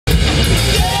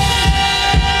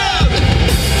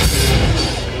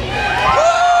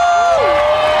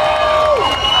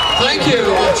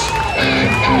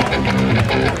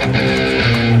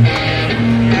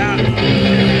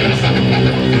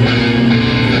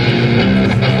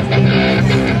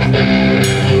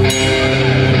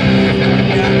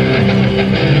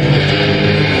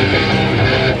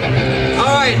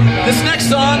This next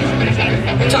song,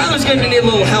 Tyler's gonna need a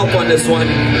little help on this one.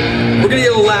 We're gonna get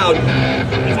a little loud.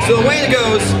 So the way it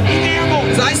goes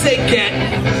is I say get,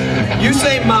 you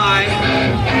say my,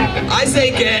 I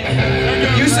say get,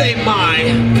 you say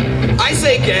my, I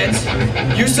say get,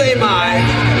 you say my,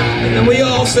 and then we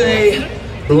all say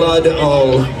blood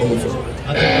all over.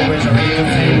 I think everybody's already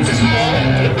confused.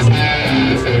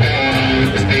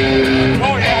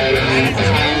 Oh yeah.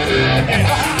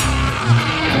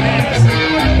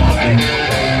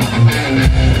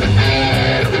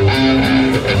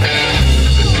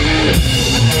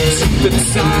 Deep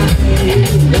inside,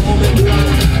 warm and dry,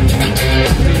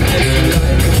 happiness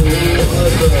like no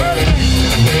other.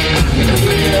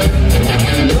 I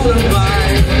can hear a lullaby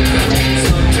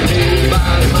sung to me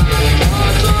by my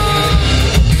mother.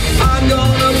 I'm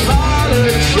gonna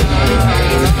apologize,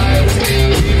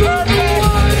 even though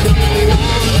I don't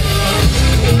wanna.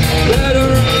 Better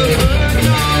avert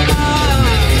your mind,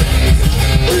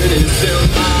 pretty soon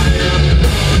I am.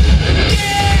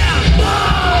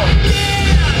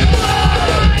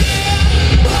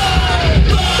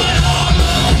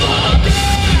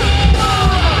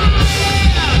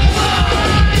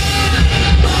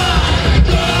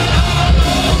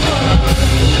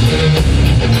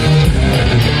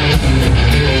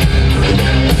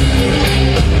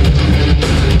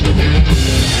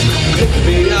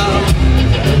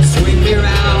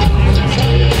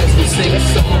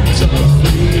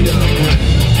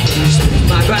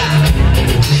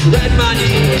 Shred my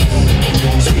knees,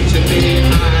 teaching me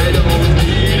I don't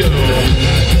need them.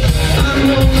 I'm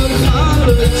gonna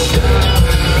apologize,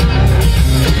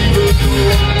 even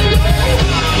though I don't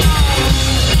want.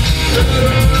 Better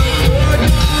avoid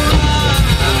your eyes.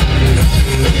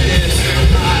 Yes,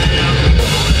 I am.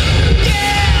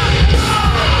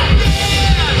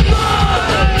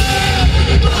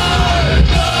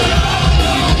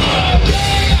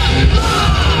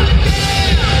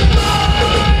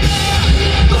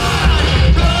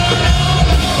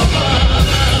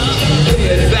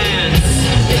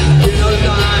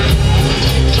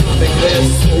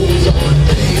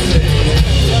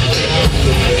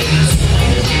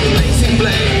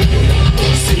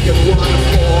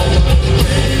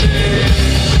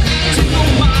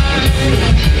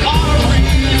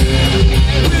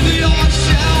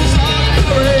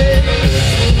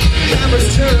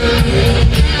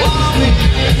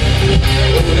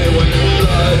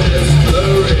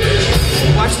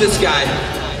 Watch this guy.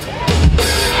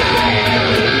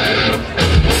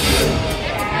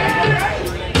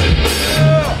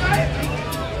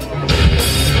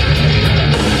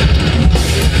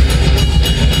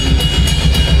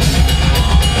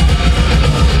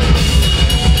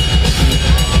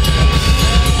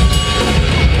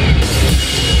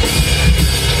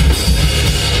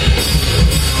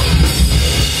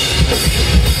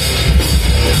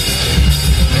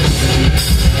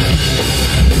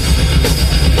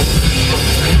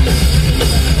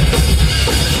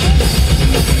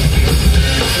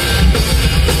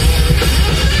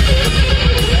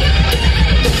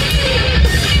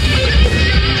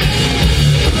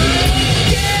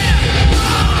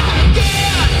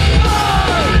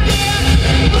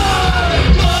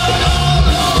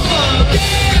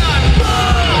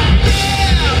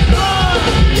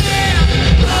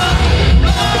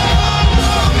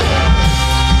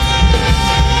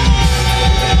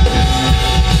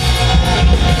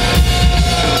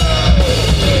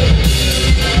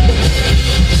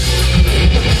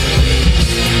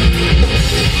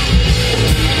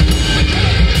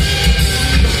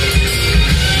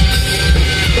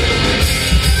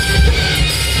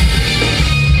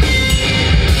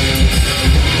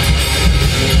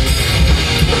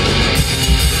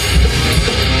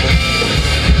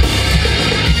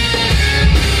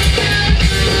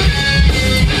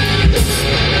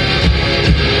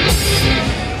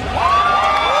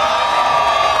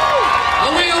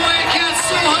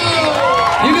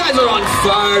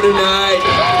 Fire tonight.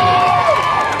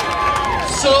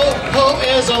 Soho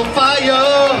is on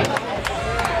fire.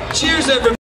 Cheers, everybody.